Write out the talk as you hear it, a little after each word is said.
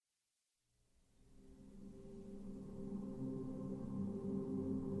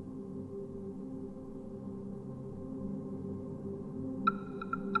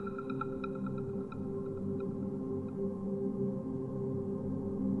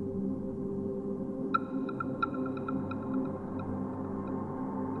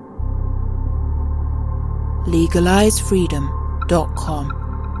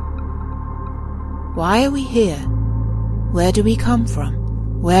LegalizeFreedom.com. Why are we here? Where do we come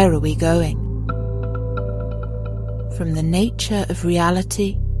from? Where are we going? From the nature of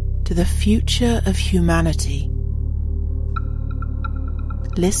reality to the future of humanity.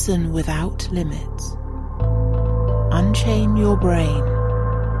 Listen without limits. Unchain your brain.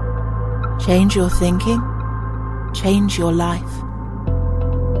 Change your thinking. Change your life.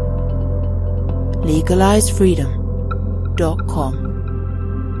 LegalizeFreedom.com.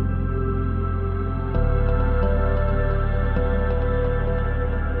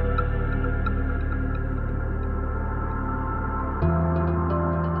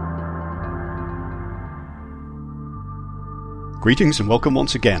 Greetings and welcome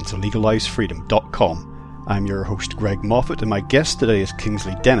once again to LegalizeFreedom.com. I'm your host Greg Moffat, and my guest today is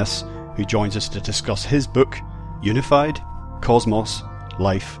Kingsley Dennis, who joins us to discuss his book, Unified, Cosmos,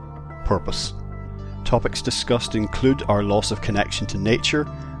 Life, Purpose. Topics discussed include our loss of connection to nature,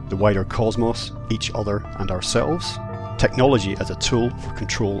 the wider cosmos, each other and ourselves, technology as a tool for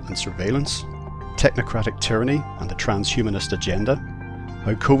control and surveillance, technocratic tyranny and the transhumanist agenda,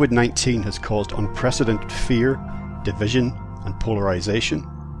 how COVID-19 has caused unprecedented fear, division and polarization,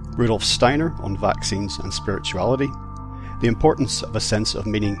 Rudolf Steiner on vaccines and spirituality, the importance of a sense of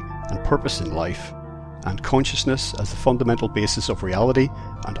meaning and purpose in life, and consciousness as the fundamental basis of reality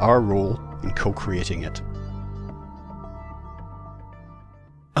and our role in co-creating it.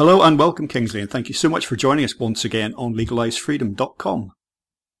 Hello and welcome, Kingsley, and thank you so much for joining us once again on LegalizeFreedom.com.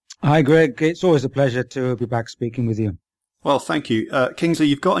 Hi, Greg. It's always a pleasure to be back speaking with you. Well, thank you. Kingsley,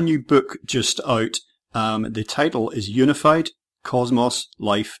 you've got a new book just out. The title is Unified, Cosmos,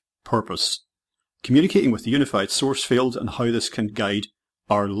 Life, Purpose. Communicating with the unified source field and how this can guide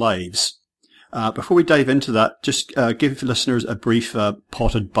our lives. Before we dive into that, just give listeners a brief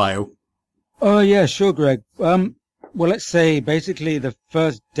potted bio. Oh, yeah, sure, Greg. Well, let's say basically the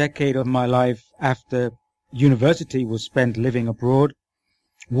first decade of my life after university was spent living abroad,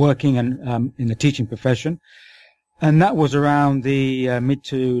 working and in the teaching profession. And that was around the mid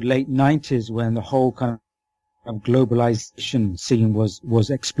to late 90s when the whole kind of globalization scene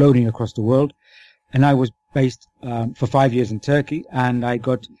was exploding across the world. And I was based for 5 years in Turkey, and I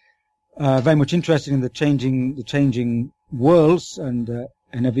got very much interested in the changing worlds and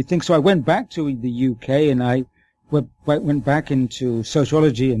everything. So I went back to the UK, and I went back into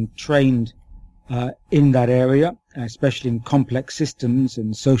sociology and trained in that area, especially in complex systems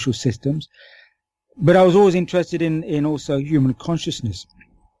and social systems. But I was always interested in also human consciousness,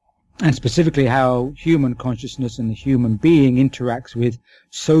 and specifically how human consciousness and the human being interacts with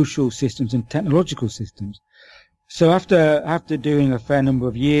social systems and technological systems. So after doing a fair number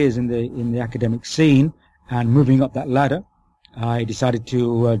of years in the academic scene and moving up that ladder, I decided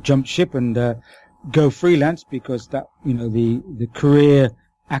to jump ship and go freelance, because that, the career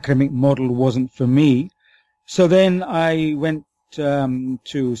academic model wasn't for me. So then I went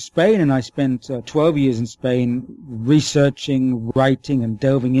to Spain, and I spent 12 years in Spain researching, writing, and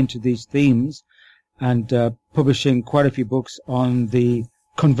delving into these themes, and publishing quite a few books on the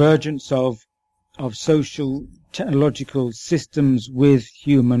convergence of social technological systems with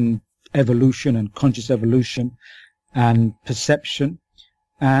human evolution and conscious evolution and perception.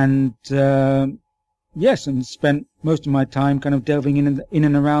 And yes, and spent most of my time kind of delving in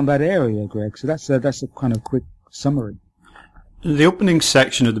and around that area, Greg. So that's a kind of quick summary. In the opening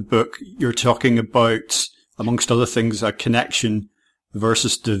section of the book, you're talking about, amongst other things, a connection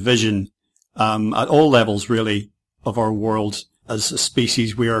versus division at all levels, really, of our world. As a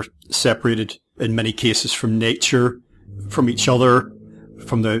species, we are separated in many cases from nature, from each other,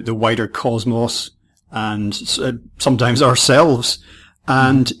 from the wider cosmos, and sometimes ourselves.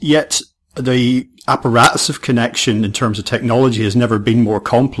 And yet the apparatus of connection in terms of technology has never been more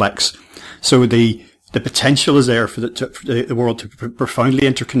complex. So the potential is there for the world to be profoundly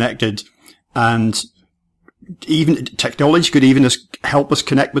interconnected, and even technology could even help us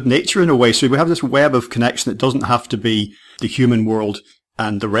connect with nature in a way. So we have this web of connection that doesn't have to be the human world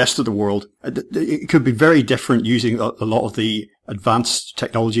and the rest of the world. It could be very different using a lot of the advanced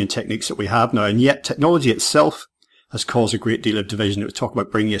technology and techniques that we have now. And yet technology itself has caused a great deal of division. It would talk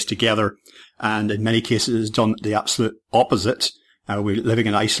about bringing us together, and in many cases has done the absolute opposite. We're living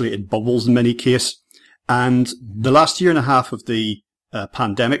in isolated bubbles in many cases. And the last year and a half of the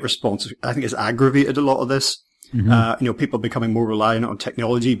pandemic response, I think, has aggravated a lot of this. Mm-hmm. People becoming more reliant on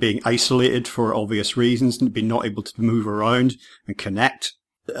technology, being isolated for obvious reasons, and being not able to move around and connect.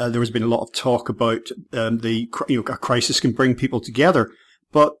 There has been a lot of talk about a crisis can bring people together,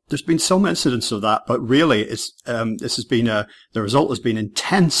 but there's been some incidents of that. But really, the result has been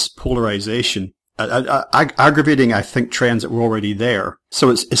intense polarization aggravating, I think, trends that were already there. So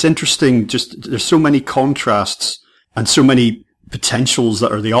it's interesting. Just there's so many contrasts and so many potentials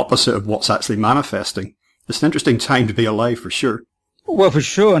that are the opposite of what's actually manifesting. It's an interesting time to be alive, for sure. Well, for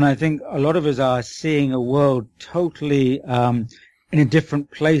sure, and I think a lot of us are seeing a world totally in a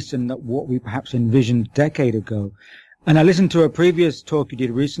different place than what we perhaps envisioned a decade ago. And I listened to a previous talk you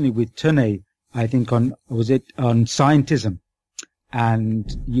did recently with Tune, I think on scientism.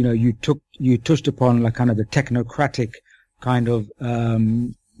 And, you touched upon like kind of the technocratic kind of,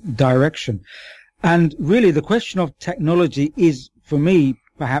 direction. And really the question of technology is, for me,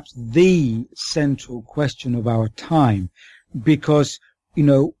 perhaps the central question of our time, because,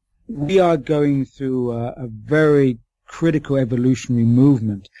 we are going through a very critical evolutionary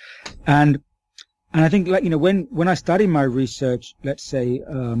movement. And I think, like, when I started my research, let's say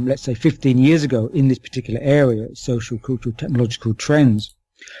 15 years ago in this particular area, social, cultural, technological trends,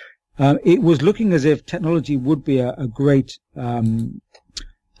 it was looking as if technology would be a great, kind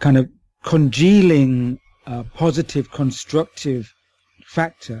of congealing, positive, constructive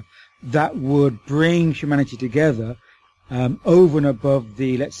factor that would bring humanity together, over and above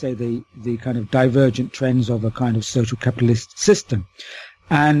let's say the kind of divergent trends of a kind of social capitalist system.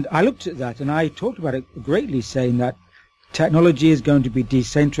 And I looked at that and I talked about it greatly, saying that technology is going to be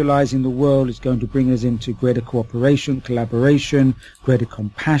decentralizing the world, it's going to bring us into greater cooperation, collaboration, greater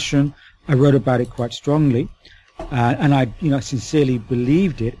compassion. I wrote about it quite strongly, and I sincerely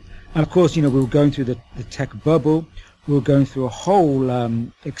believed it. And of course, we were going through the tech bubble. We were going through a whole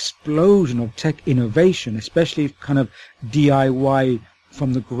explosion of tech innovation, especially kind of DIY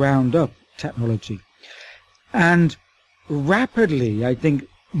from the ground up technology. And rapidly, I think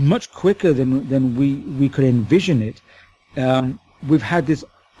much quicker than we could envision it, we've had this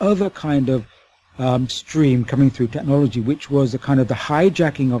other kind of stream coming through technology, which was the kind of the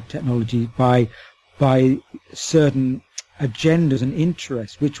hijacking of technology by certain agendas and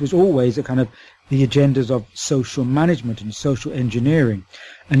interests, which was always a kind of the agendas of social management and social engineering.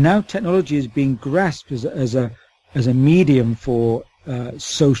 And now technology is being grasped as a medium for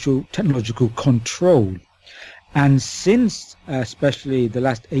social technological control. And since especially the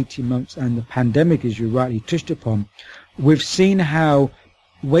last 18 months and the pandemic, as you rightly touched upon, we've seen how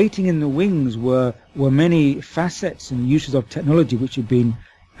waiting in the wings were many facets and uses of technology which have been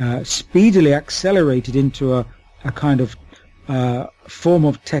speedily accelerated into a kind of form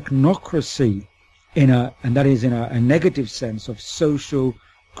of technocracy, and that is in a negative sense of social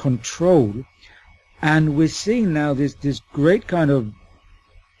control. And we're seeing now this great kind of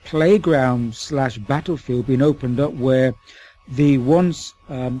playground / battlefield being opened up, where the once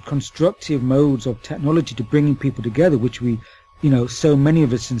constructive modes of technology to bringing people together, which we, so many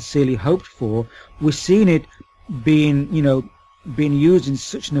of us sincerely hoped for, we're seeing it being used in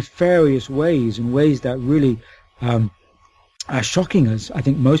such nefarious ways, in ways that really are shocking us. I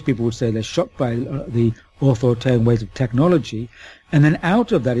think most people would say they're shocked by the authoritarian ways of technology. And then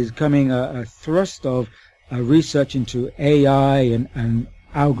out of that is coming a thrust of research into AI and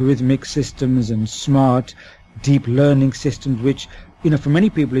algorithmic systems and smart deep learning systems, which, for many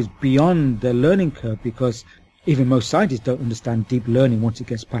people is beyond their learning curve, because even most scientists don't understand deep learning once it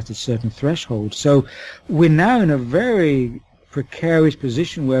gets past a certain threshold. So we're now in a very precarious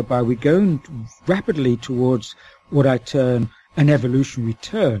position whereby we're going rapidly towards what I term an evolutionary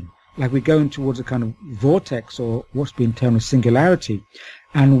turn. Like we're going towards a kind of vortex, or what's been termed a singularity.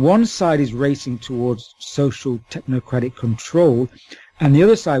 And one side is racing towards social technocratic control, and the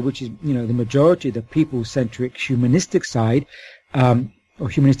other side, which is, the majority, the people-centric humanistic side, or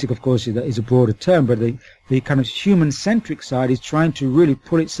humanistic, of course, is a broader term, but the kind of human-centric side is trying to really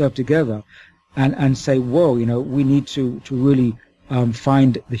pull itself together and say, whoa, we need to really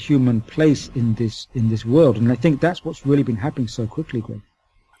find the human place in this world. And I think that's what's really been happening so quickly, Greg.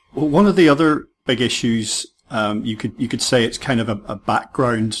 Well, one of the other big issues, you could say it's kind of a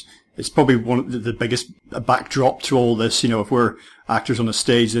background. It's probably one of the biggest backdrop to all this. If we're actors on a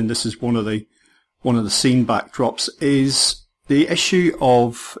stage, then this is one of the scene backdrops, is the issue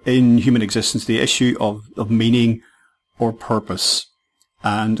of, in human existence, the issue of meaning or purpose.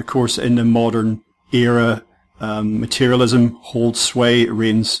 And of course, in the modern era, materialism holds sway, it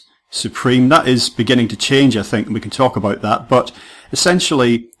reigns supreme. That is beginning to change, I think, and we can talk about that. But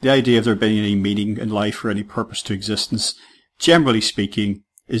essentially, the idea of there being any meaning in life or any purpose to existence, generally speaking,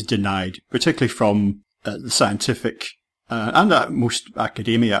 is denied, particularly from the scientific and most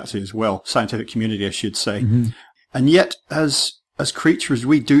academia actually as well, scientific community, I should say. Mm-hmm. And yet, as creatures,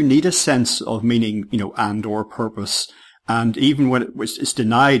 we do need a sense of meaning, and or purpose. And even when it's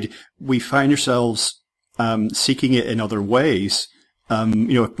denied, we find ourselves seeking it in other ways.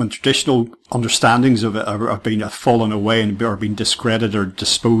 When traditional understandings of it have fallen away and are being discredited or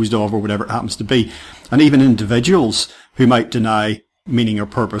disposed of or whatever it happens to be. And even individuals who might deny meaning or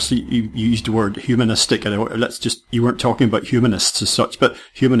purpose. You used the word humanistic, and you weren't talking about humanists as such, but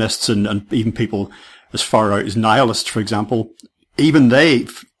humanists and even people as far out as nihilists, for example, even they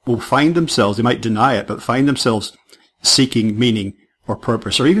will find themselves, they might deny it, but find themselves seeking meaning or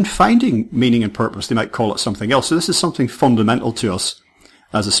purpose, or even finding meaning and purpose. They might call it something else. So this is something fundamental to us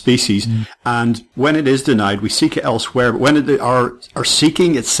as a species. And when it is denied, we seek it elsewhere. But when our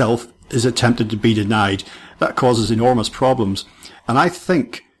seeking itself is attempted to be denied, that causes enormous problems. And I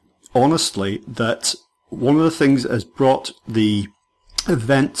think, honestly, that one of the things that has brought the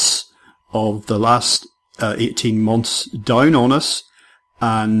events of the last 18 months down on us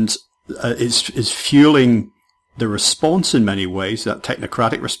and is fueling the response in many ways, that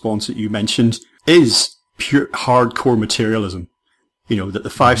technocratic response that you mentioned, is pure hardcore materialism. That the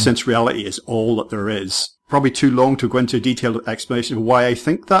five-sense reality is all that there is. Probably too long to go into a detailed explanation of why I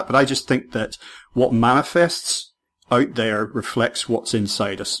think that, but I just think that what manifests out there reflects what's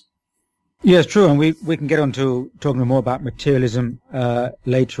inside us. Yes, true, and we can get on to talking more about materialism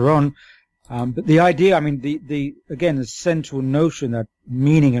later on. But the idea, the central notion that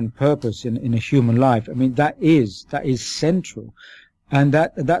meaning and purpose in a human life, that is central. And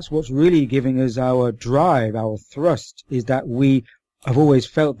that's what's really giving us our drive, our thrust, is that we have always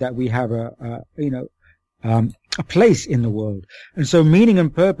felt that we have a place in the world. And so meaning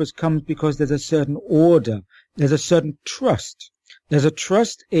and purpose comes because there's a certain order, there's a certain trust. There's a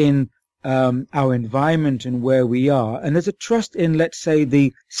trust in our environment and where we are, and there's a trust in, let's say,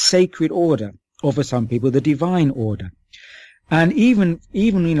 the sacred order, or for some people, the divine order. And even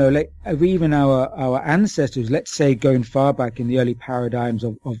our ancestors, let's say, going far back in the early paradigms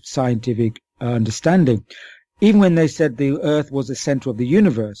of scientific understanding, even when they said the earth was the center of the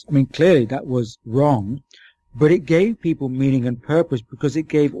universe, clearly that was wrong, but it gave people meaning and purpose because it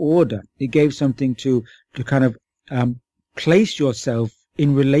gave order. It gave something to kind of place yourself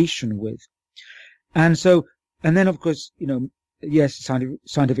in relation with. And then of course, yes,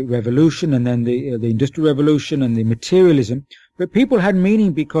 scientific revolution, and then the industrial revolution and the materialism, but people had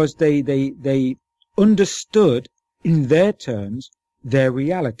meaning because they understood in their terms their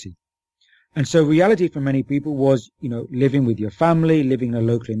reality. And so reality for many people was, living with your family, living in a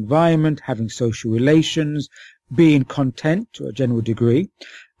local environment, having social relations, being content to a general degree.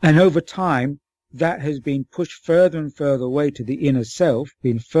 And over time, that has been pushed further and further away to the inner self,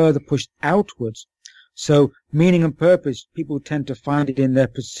 being further pushed outwards. So meaning and purpose, people tend to find it in their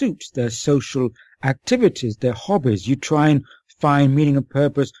pursuits, their social activities, their hobbies. You try and find meaning and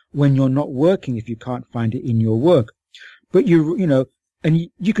purpose when you're not working, if you can't find it in your work. But and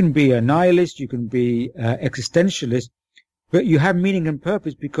you can be a nihilist, you can be existentialist, but you have meaning and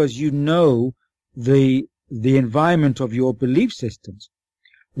purpose because you know the environment of your belief systems.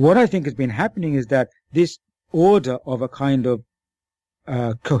 What I think has been happening is that this order of a kind of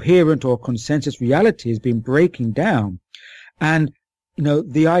coherent or consensus reality has been breaking down. And,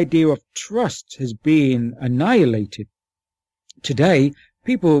 the idea of trust has been annihilated. Today,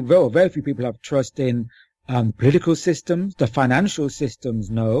 very few people have trust in political systems, the financial systems,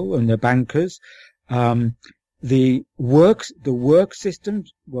 no, and the bankers. The work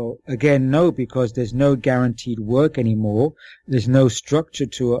systems, well, again, no, because there's no guaranteed work anymore. There's no structure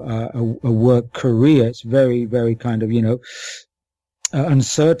to a work career. It's very, very kind of,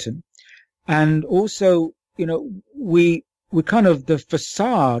 uncertain. And also, we kind of, the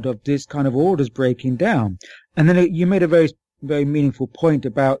facade of this kind of order is breaking down. And then you made a very, very meaningful point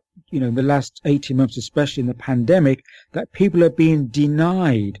about, in the last 18 months, especially in the pandemic, that people are being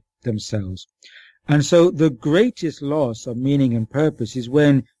denied themselves. And so the greatest loss of meaning and purpose is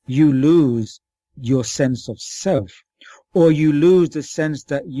when you lose your sense of self, or you lose the sense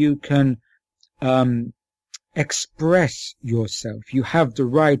that you can express yourself. You have the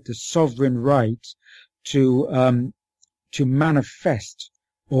right, the sovereign right to manifest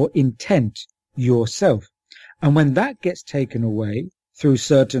or intent yourself. And when that gets taken away through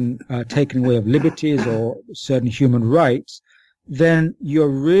certain taking away of liberties or certain human rights, then you're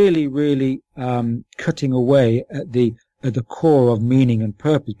really, really cutting away at the core of meaning and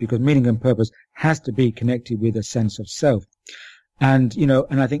purpose, because meaning and purpose has to be connected with a sense of self. And,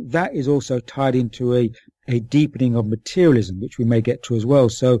 and I think that is also tied into a deepening of materialism, which we may get to as well.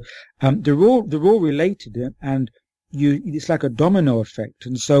 So they're all related, and it's like a domino effect.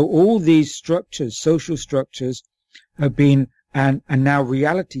 And so all these structures, social structures, have been, and now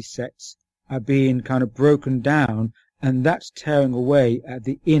reality sets are being kind of broken down, and that's tearing away at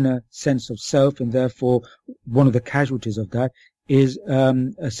the inner sense of self, and therefore one of the casualties of that is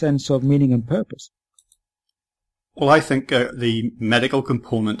a sense of meaning and purpose. Well, I think the medical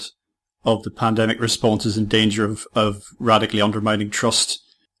component of the pandemic response is in danger of radically undermining trust,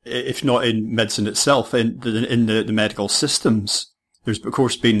 if not in medicine itself, in the medical systems. There's, of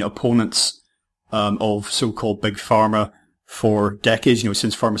course, been opponents of so-called big pharma for decades,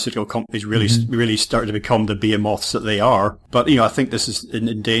 since pharmaceutical companies really started to become the behemoths that they are. But, I think this is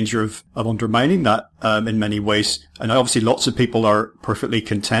in danger of undermining that in many ways. And obviously lots of people are perfectly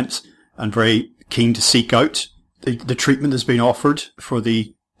content and very keen to seek out the treatment that's been offered for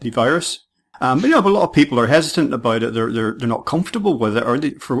the virus. But a lot of people are hesitant about it. They're not comfortable with it,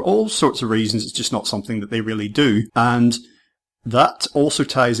 or for all sorts of reasons. It's just not something that they really do. And that also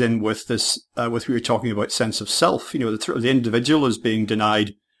ties in with this, with what you're talking about, sense of self. The individual is being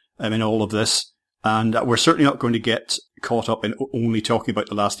denied in all of this. And we're certainly not going to get caught up in only talking about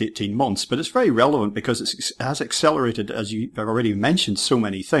the last 18 months, but it's very relevant because it has accelerated, as you have already mentioned, so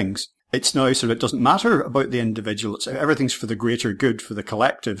many things. It's now sort of, it doesn't matter about the individual. Everything's for the greater good, for the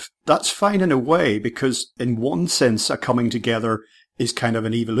collective. That's fine in a way, because in one sense, a coming together is kind of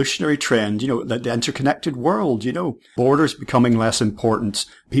an evolutionary trend, the interconnected world, borders becoming less important,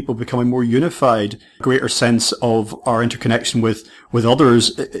 people becoming more unified, greater sense of our interconnection with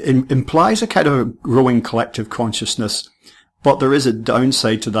others implies a kind of a growing collective consciousness. But there is a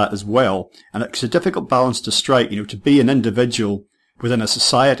downside to that as well. And it's a difficult balance to strike, to be an individual within a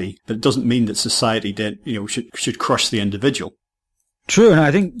society, but it doesn't mean that society then, should crush the individual. True, and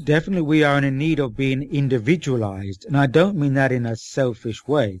I think definitely we are in need of being individualized, and I don't mean that in a selfish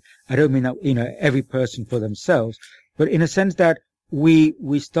way. I don't mean that, every person for themselves, but in a sense that we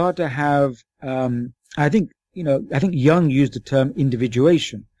start to have, I think Jung used the term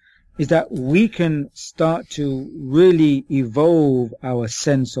individuation, is that we can start to really evolve our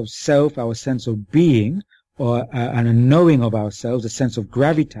sense of self, our sense of being, and a knowing of ourselves, a sense of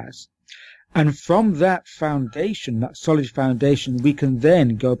gravitas. And from that foundation, that solid foundation, we can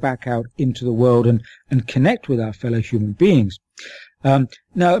then go back out into the world and connect with our fellow human beings. Now,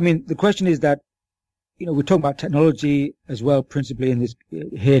 the question is that, we're talking about technology as well, principally in this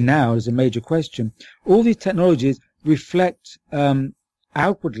here now is a major question. All these technologies reflect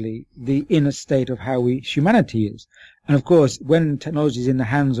outwardly the inner state of how humanity is. And of course, when technology is in the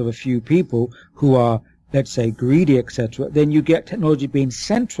hands of a few people who are, let's say, greedy, etc., then you get technology being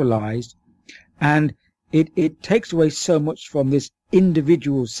centralized, and it takes away so much from this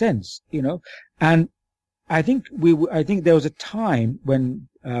individual sense, And I think there was a time when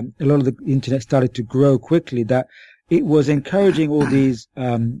a lot of the internet started to grow quickly that it was encouraging all these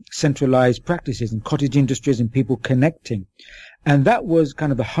centralized practices and cottage industries and people connecting, and that was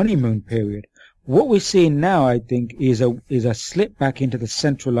kind of the honeymoon period. What we're seeing now, I think, is a slip back into the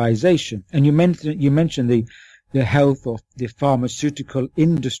centralization. And you mentioned the health of the pharmaceutical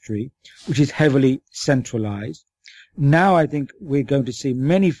industry, which is heavily centralized. Now I think we're going to see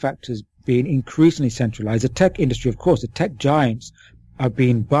many factors being increasingly centralized. The tech industry, of course, the tech giants have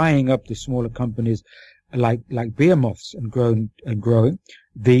been buying up the smaller companies like behemoths and growing.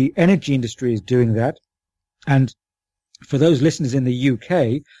 The energy industry is doing that. And for those listeners in the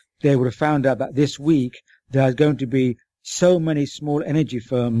UK, they would have found out that this week there are going to be so many small energy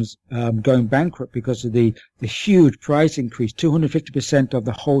firms going bankrupt because of the huge price increase. 250% of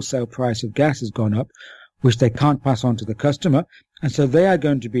the wholesale price of gas has gone up, which they can't pass on to the customer. And so they are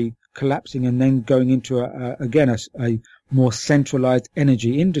going to be collapsing and then going into, a more centralized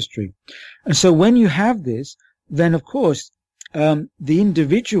energy industry. And so when you have this, then of course, the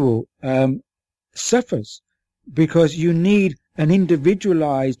individual suffers, because you need an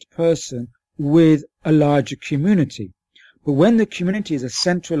individualized person with a larger community. But when the community is a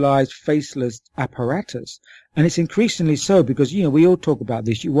centralized, faceless apparatus, and it's increasingly so because, we all talk about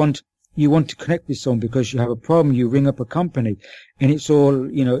this, you want to connect with someone because you have a problem, you ring up a company, and it's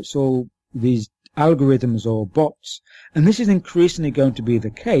all these algorithms or bots. And this is increasingly going to be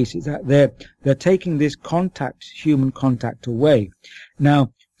the case, is that they're taking this human contact away.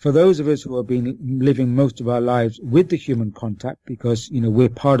 Now, for those of us who have been living most of our lives with the human contact, because, we're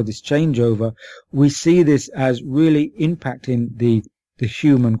part of this changeover, we see this as really impacting the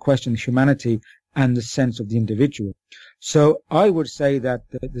human question, humanity, and the sense of the individual. So I would say that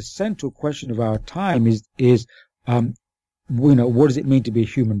the central question of our time is what does it mean to be a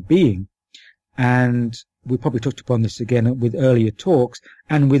human being? And we probably touched upon this again with earlier talks.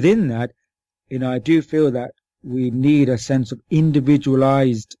 And within that, I do feel that we need a sense of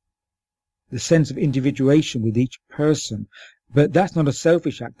the sense of individuation with each person. But that's not a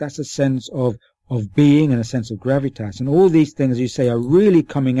selfish act. That's a sense of being and a sense of gravitas. And all these things, as you say, are really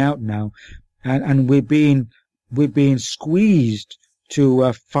coming out now. And we're being we're being squeezed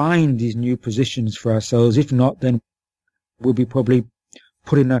to find these new positions for ourselves. If not, then we'll be probably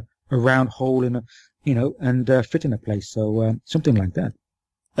put in a round hole in a, and fit in a place. So something like that.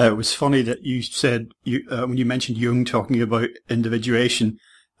 It was funny that you said when you mentioned Jung talking about individuation,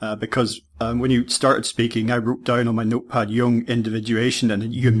 because when you started speaking, I wrote down on my notepad Jung individuation,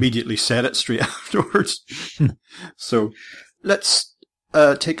 and you immediately said it straight afterwards. So let's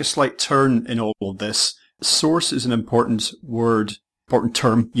take a slight turn in all of this. Source is an important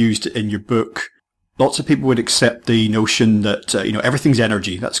term used in your book. Lots of people would accept the notion that, everything's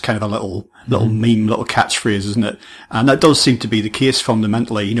energy. That's kind of a little meme, little catchphrase, isn't it? And that does seem to be the case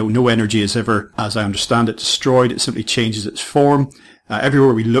fundamentally. No energy is ever, as I understand it, destroyed. It simply changes its form.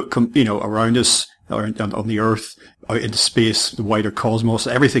 Everywhere we look, around us, or on the earth, out into space, the wider cosmos,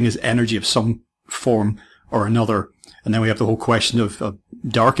 everything is energy of some form or another. And then we have the whole question of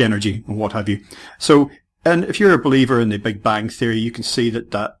dark energy and what have you. So, and if you're a believer in the Big Bang Theory, you can see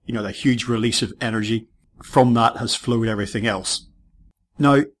that huge release of energy from that has flowed everything else.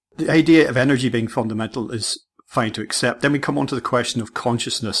 Now, the idea of energy being fundamental is fine to accept. Then we come on to the question of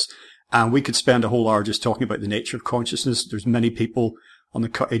consciousness, and we could spend a whole hour just talking about the nature of consciousness. There's many people on the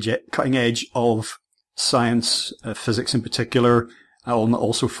cutting edge of science, physics in particular, and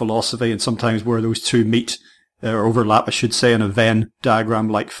also philosophy, and sometimes where those two meet or overlap, I should say, in a Venn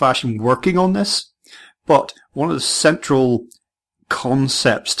diagram-like fashion, working on this. But one of the central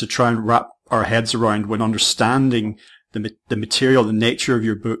concepts to try and wrap our heads around when understanding the material, the nature of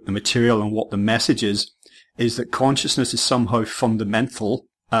your book, the material and what the message is that consciousness is somehow fundamental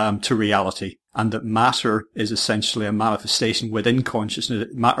to reality, and that matter is essentially a manifestation within consciousness.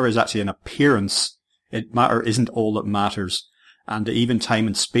 Matter is actually an appearance. Matter isn't all that matters. And even time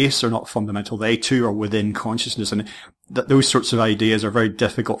and space are not fundamental. They too are within consciousness. And that those sorts of ideas are very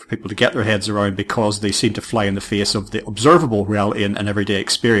difficult for people to get their heads around because they seem to fly in the face of the observable reality and everyday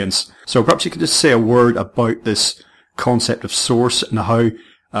experience. So perhaps you could just say a word about this concept of source and how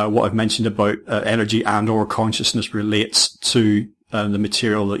what I've mentioned about energy and or consciousness relates to the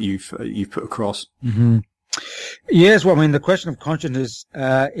material that you've put across. Mm-hmm. Yes, well, I mean, the question of consciousness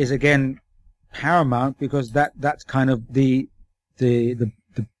is again paramount because that's kind of the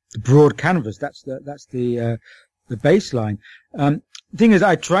broad canvas. That's the baseline. The thing is,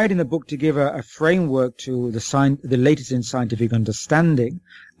 I tried in the book to give a framework to the latest in scientific understanding,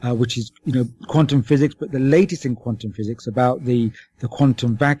 which is, quantum physics, but the latest in quantum physics about the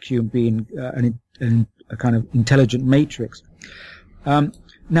quantum vacuum being a kind of intelligent matrix.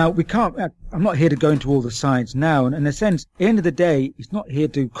 Now I'm not here to go into all the science now, and in a sense, at the end of the day, it's not here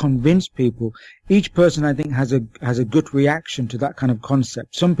to convince people. Each person, I think, has a good reaction to that kind of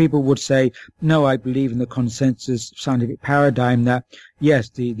concept. Some people would say, no, I believe in the consensus scientific paradigm that, yes,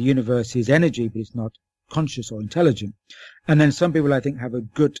 the universe is energy, but it's not conscious or intelligent. And then some people, I think, have a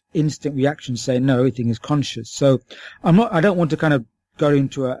good instant reaction saying, no, everything is conscious. So I don't want to kind of go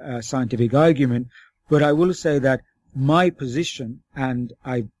into a scientific argument, but I will say that my position, and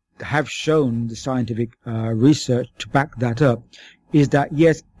I have shown the scientific research to back that up, is that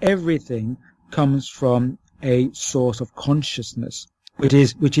yes, everything comes from a source of consciousness,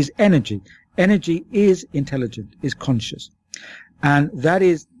 which is energy. Energy is intelligent, is conscious, and that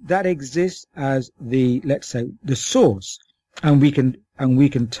exists as let's say the source, and we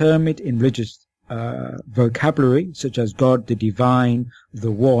can term it in religious vocabulary such as God, the divine,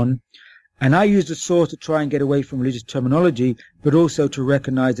 the one. And I use the source to try and get away from religious terminology, but also to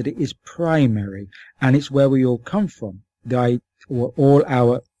recognize that it is primary, and it's where we all come from. All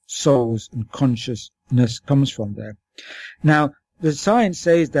our souls and consciousness comes from there. Now, the science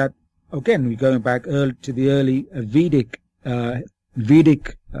says that, again, we're going back to the early Vedic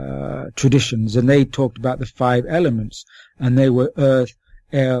traditions, and they talked about the 5 elements, and they were earth,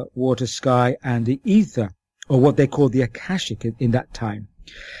 air, water, sky, and the ether, or what they called the Akashic in that time.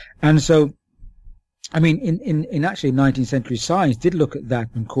 And so, I mean, in actually 19th century science did look at that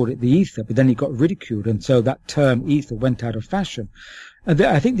and called it the ether, but then it got ridiculed, and so that term ether went out of fashion. And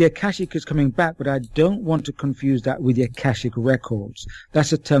I think the Akashic is coming back, but I don't want to confuse that with the Akashic records.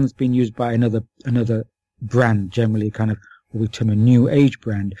 That's a term that's been used by another brand, generally kind of what we term a new age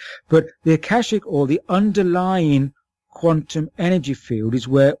brand. But the Akashic, or the underlying quantum energy field, is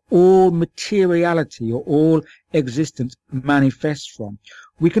where all materiality or all existence manifests from.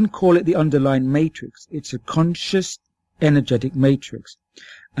 We can call it the underlying matrix. It's a conscious energetic matrix,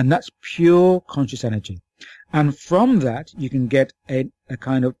 and that's pure conscious energy. And from that, you can get a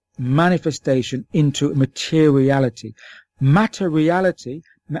kind of manifestation into materiality. Materiality,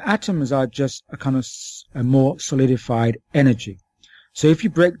 atoms are just a kind of a more solidified energy. So if you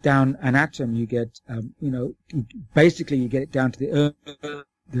break down an atom, you get, basically you get it down to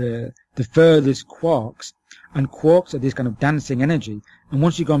the furthest quarks, and quarks are this kind of dancing energy. And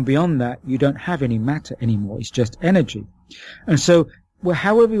once you've gone beyond that, you don't have any matter anymore. It's just energy. And so, well,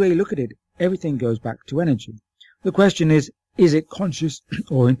 however way you look at it, everything goes back to energy. The question is it conscious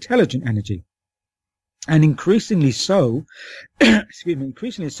or intelligent energy? And increasingly so, the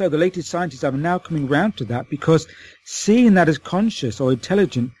latest scientists are now coming round to that, because seeing that as conscious or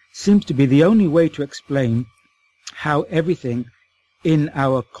intelligent seems to be the only way to explain how everything in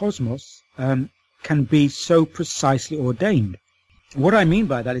our cosmos can be so precisely ordained. What I mean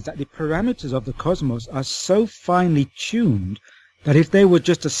by that is that the parameters of the cosmos are so finely tuned that if they were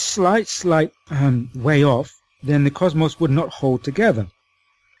just a slight way off, then the cosmos would not hold together.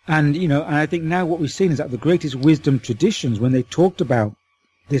 And, and I think now what we've seen is that the greatest wisdom traditions, when they talked about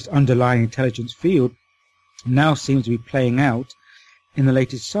this underlying intelligence field, now seems to be playing out in the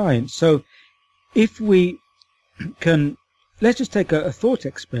latest science. So if we can, let's just take a thought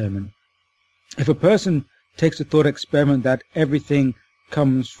experiment. If a person takes a thought experiment that everything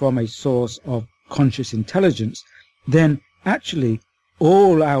comes from a source of conscious intelligence, then actually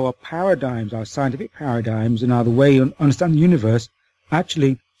all our paradigms, our scientific paradigms, and the way we understand the universe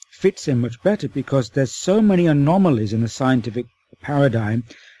actually fits in much better, because there's so many anomalies in the scientific paradigm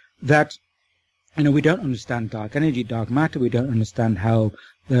that, we don't understand dark energy, dark matter. We don't understand how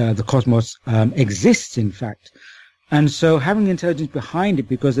the cosmos exists, in fact. And so having intelligence behind it,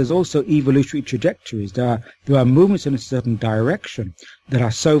 because there's also evolutionary trajectories, there are movements in a certain direction that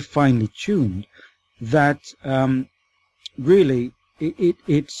are so finely tuned that really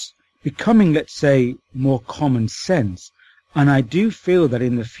it's becoming, let's say, more common sense. And I do feel that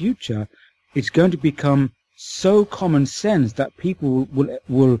in the future, it's going to become so common sense that people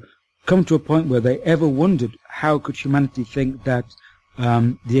will come to a point where they ever wondered, how could humanity think that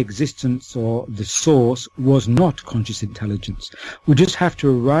the existence or the source was not conscious intelligence? We just have to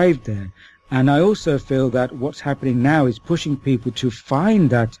arrive there. And I also feel that what's happening now is pushing people to find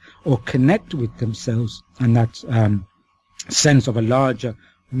that or connect with themselves and that sense of a larger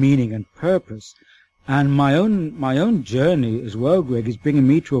meaning and purpose. And my own journey as well, Greg, is bringing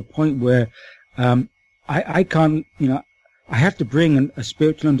me to a point where I can't, I have to bring a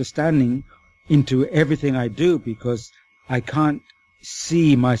spiritual understanding into everything I do, because I can't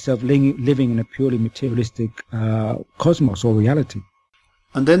see myself living in a purely materialistic cosmos or reality.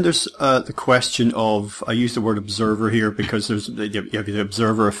 And then there's the question of, I use the word observer here because you have the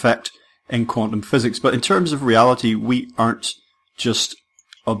observer effect in quantum physics, but in terms of reality, we aren't just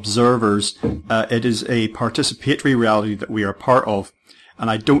observers. It is a participatory reality that we are part of. And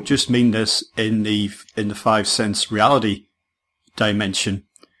I don't just mean this in the five sense reality dimension.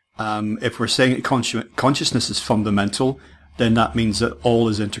 If we're saying that consciousness is fundamental, then that means that all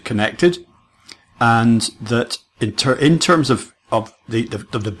is interconnected, and that in terms of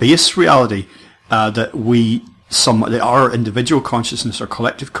the base reality, that our individual consciousness or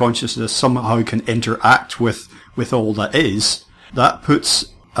collective consciousness somehow can interact with all that is. That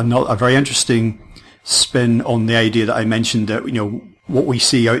puts a very interesting spin on the idea that I mentioned, that what we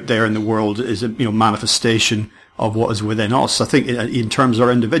see out there in the world is a manifestation of what is within us. I think in terms of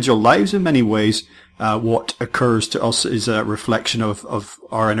our individual lives, in many ways, what occurs to us is a reflection of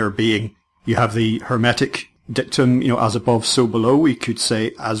our inner being. You have the Hermetic dictum, as above, so below. We could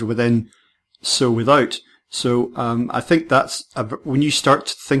say as within, so without. So I think that's when you start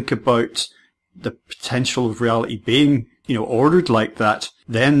to think about the potential of reality being ordered like that,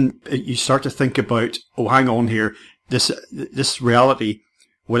 then you start to think about, oh, hang on here, this reality,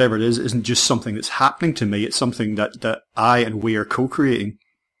 whatever it is, isn't just something that's happening to me. It's something that I and we are co-creating.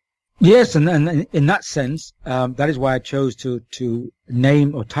 Yes, and in that sense, that is why I chose to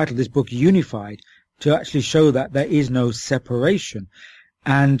name or title this book Unified, to actually show that there is no separation.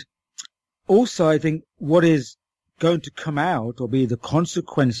 And also, I think what is going to come out or be the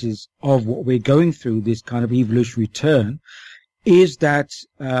consequences of what we're going through, this kind of evolutionary turn, is that,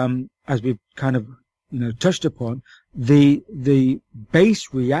 as we've kind of touched upon, the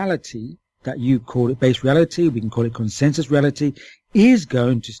base reality, that you call it base reality, we can call it consensus reality, is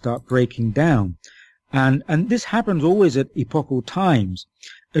going to start breaking down. And this happens always at epochal times.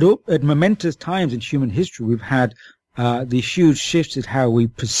 At momentous times in human history, we've had these huge shifts in how we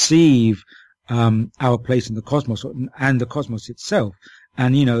perceive our place in the cosmos and the cosmos itself.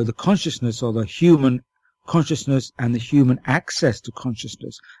 And, the consciousness, or the human consciousness and the human access to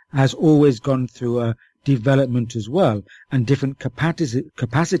consciousness, has always gone through a development as well. And different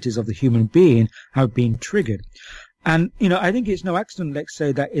capacities of the human being have been triggered. And, I think it's no accident, let's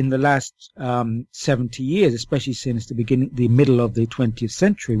say, that in the last 70 years, especially since the middle of the 20th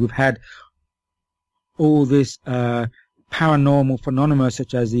century, we've had all this paranormal phenomena,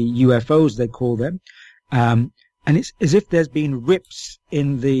 such as the UFOs, they call them. And it's as if there's been rips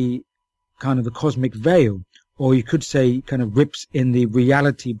in the kind of the cosmic veil, or you could say kind of rips in the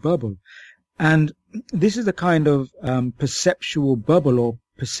reality bubble. And this is the kind of perceptual bubble or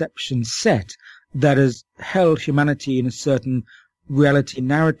perception set that has held humanity in a certain reality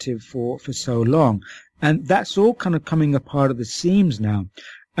narrative for so long. And that's all kind of coming apart at the seams now.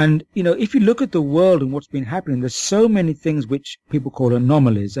 And, if you look at the world and what's been happening, there's so many things which people call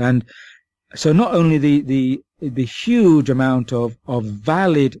anomalies. And so not only the huge amount of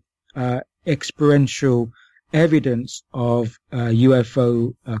valid experiential evidence of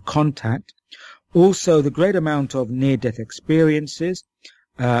UFO contact, also the great amount of near-death experiences,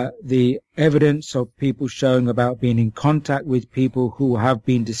 the evidence of people showing about being in contact with people who have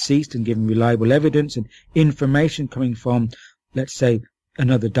been deceased and given reliable evidence, and information coming from, let's say,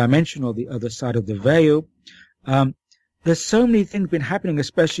 another dimension or the other side of the veil. There's so many things been happening,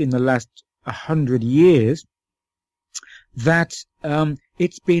 especially in the last 100 years, that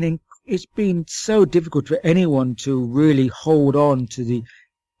it's been so difficult for anyone to really hold on to the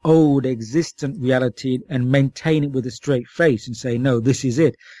old existent reality and maintain it with a straight face and say, no, this is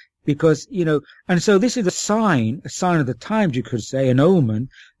it. Because, and so this is a sign of the times, you could say, an omen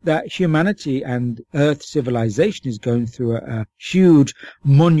that humanity and Earth civilization is going through a huge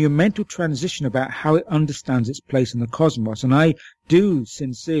monumental transition about how it understands its place in the cosmos. And I do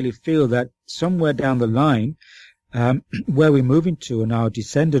sincerely feel that somewhere down the line, where we're moving to and our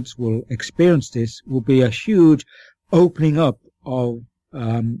descendants will experience this, will be a huge opening up of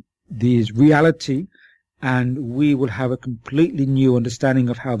this reality, and we will have a completely new understanding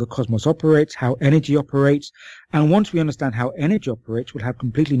of how the cosmos operates, how energy operates. And once we understand how energy operates, we'll have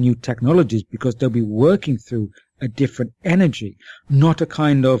completely new technologies, because they'll be working through a different energy, not a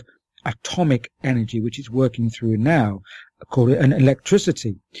kind of atomic energy which is working through now, called an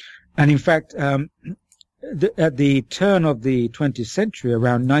electricity. And in fact, at the turn of the 20th century,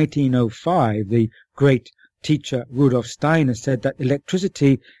 around 1905, the great teacher Rudolf Steiner said that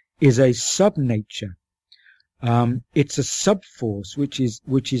electricity is a subnature. It's a subforce,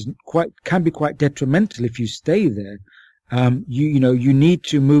 can be quite detrimental if you stay there. You need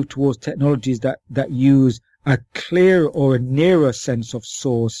to move towards technologies that use a clearer or a nearer sense of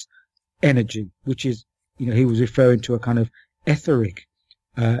source energy, which is, he was referring to a kind of etheric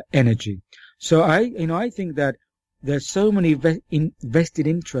energy. So I think that there's so many vested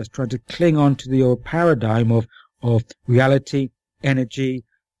interests trying to cling on to the old paradigm of reality, energy,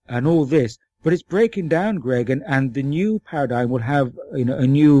 and all this. But it's breaking down, Greg, and the new paradigm will have, a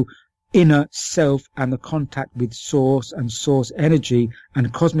new inner self and the contact with source and source energy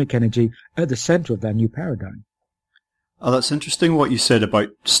and cosmic energy at the center of that new paradigm. Oh, that's interesting what you said about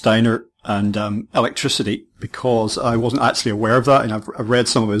Steiner and electricity, because I wasn't actually aware of that, and I've read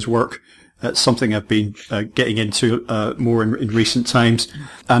some of his work. It's something I've been getting into more in recent times,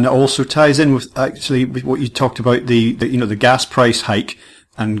 and it also ties in with what you talked about, the gas price hike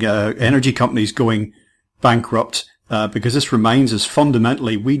and energy companies going bankrupt, because this reminds us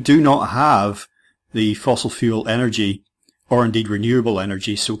fundamentally we do not have the fossil fuel energy, or indeed renewable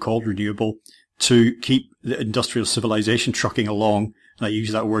energy, so-called renewable, to keep the industrial civilization trucking along, and I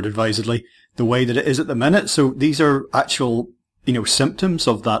use that word advisedly, the way that it is at the minute. So these are actual symptoms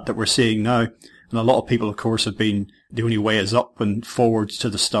of that we're seeing now. And a lot of people, of course, have been, the only way is up and forwards to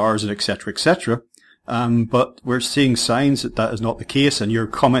the stars and et cetera, et cetera. But we're seeing signs that is not the case. And your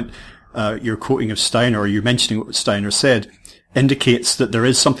comment, your quoting of Steiner, or you mentioning what Steiner said, indicates that there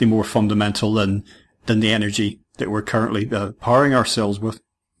is something more fundamental than the energy that we're currently powering ourselves with.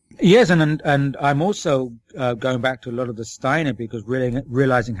 Yes, and I'm also going back to a lot of the Steiner, because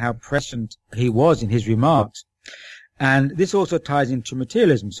realizing how prescient he was in his remarks. And this also ties into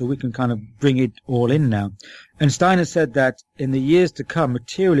materialism, so we can kind of bring it all in now. And Steiner said that in the years to come,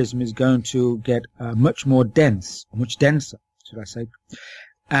 materialism is going to get much more dense, much denser, should I say.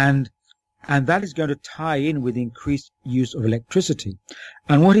 And that is going to tie in with increased use of electricity.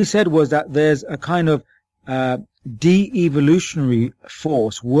 And what he said was that there's a kind of de-evolutionary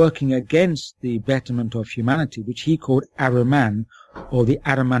force working against the betterment of humanity, which he called Ahriman, or the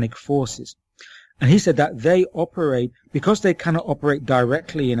Ahrimanic forces. And he said that they operate, because they cannot operate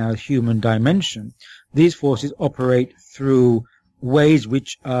directly in our human dimension, these forces operate through ways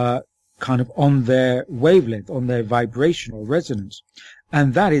which are kind of on their wavelength, on their vibrational resonance.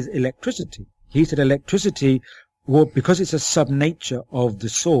 And that is electricity. He said electricity, well, because it's a subnature of the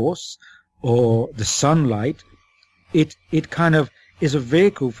source, or the sunlight, it kind of is a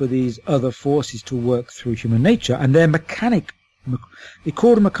vehicle for these other forces to work through human nature, and they're they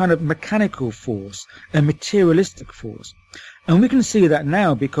call them a kind of mechanical force, a materialistic force. And we can see that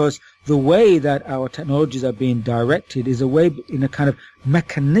now because the way that our technologies are being directed is in a kind of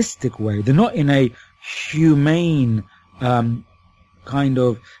mechanistic way. They're not in a humane kind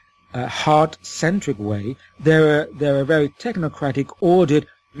of heart-centric way. They're a very technocratic, ordered,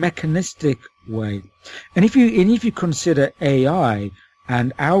 mechanistic way. And if you consider AI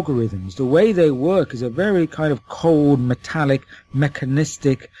and algorithms, the way they work is a very kind of cold, metallic,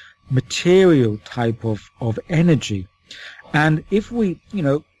 mechanistic, material type of energy. And if we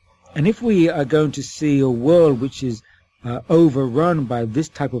are going to see a world which is overrun by this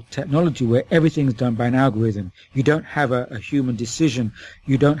type of technology where everything is done by an algorithm, you don't have a human decision,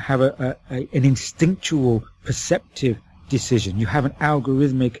 you don't have an instinctual, perceptive decision, you have an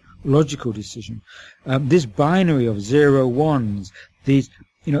algorithmic, logical decision. This binary of zero ones, this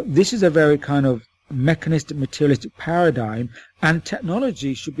is a very kind of mechanistic, materialistic paradigm, and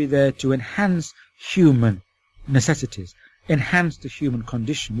technology should be there to enhance human necessities, enhance the human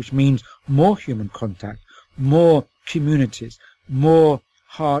condition, which means more human contact, more communities, more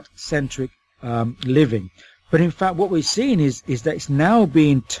heart-centric living. But in fact, what we're seeing is that it's now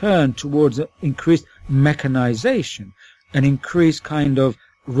being turned towards an increased mechanization, an increased kind of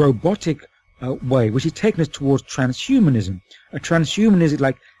robotic way, which is taking us towards transhumanism. A transhumanism is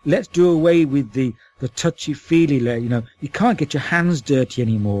like, let's do away with the touchy-feely layer. You can't get your hands dirty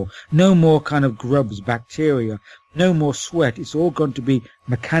anymore. No more kind of grubs, bacteria. No more sweat. It's all going to be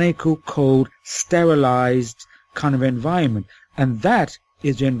mechanical, cold, sterilized kind of environment. And that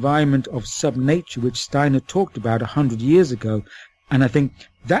is the environment of sub-nature, which Steiner talked about 100 years ago. And I think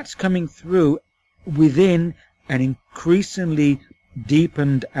that's coming through within an increasingly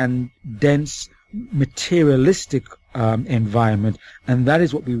deepened and dense materialistic environment. And that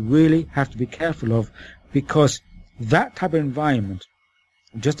is what we really have to be careful of, because that type of environment,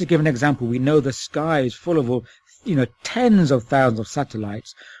 just to give an example, we know the sky is full of tens of thousands of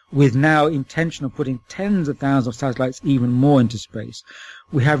satellites, with now intention of putting tens of thousands of satellites even more into space.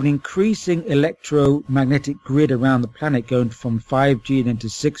 We have an increasing electromagnetic grid around the planet, going from 5G then to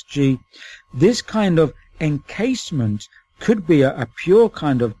 6G. This kind of encasement could be a pure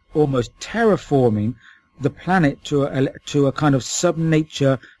kind of almost terraforming the planet to a kind of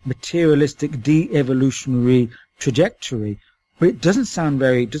sub-nature, materialistic, de-evolutionary trajectory. But it doesn't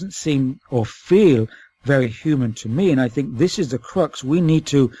seem or feel very human to me. And I think this is the crux. We need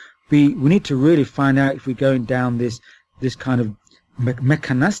to really find out if we're going down this kind of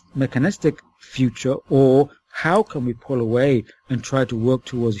mechanistic future, or how can we pull away and try to work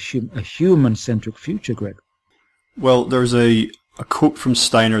towards a human-centric future, Greg? Well, there's a quote from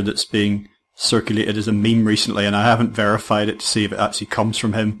Steiner that's being circulated as a meme recently, and I haven't verified it to see if it actually comes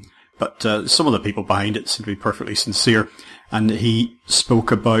from him, but some of the people behind it seem to be perfectly sincere. And he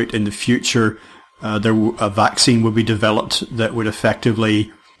spoke about in the future a vaccine would be developed that would effectively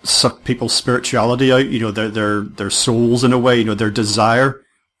suck people's spirituality out, their souls in a way, their desire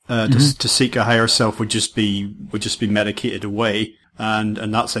to seek a higher self would just be medicated away, and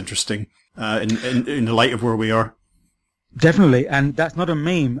that's interesting in the light of where we are. Definitely, and that's not a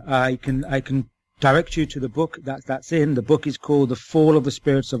meme. I can direct you to the book that's in. The book is called The Fall of the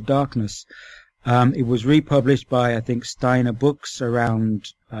Spirits of Darkness. It was republished by, I think, Steiner Books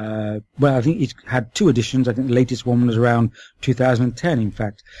around, I think it had 2 editions. I think the latest one was around 2010, in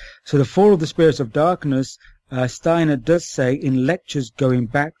fact. So The Fall of the Spirits of Darkness, Steiner does say in lectures going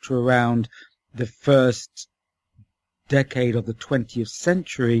back to around the first decade of the 20th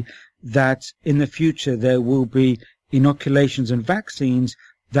century that in the future there will be inoculations and vaccines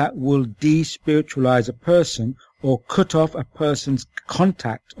that will despiritualize a person or cut off a person's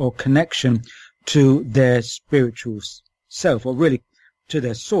contact or connection to their spiritual self, or really to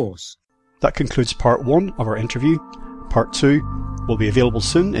their source. That concludes part 1 of our interview. Part 2 will be available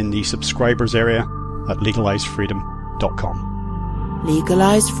soon in the subscribers area at legalizefreedom.com.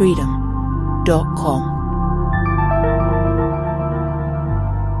 legalizefreedom.com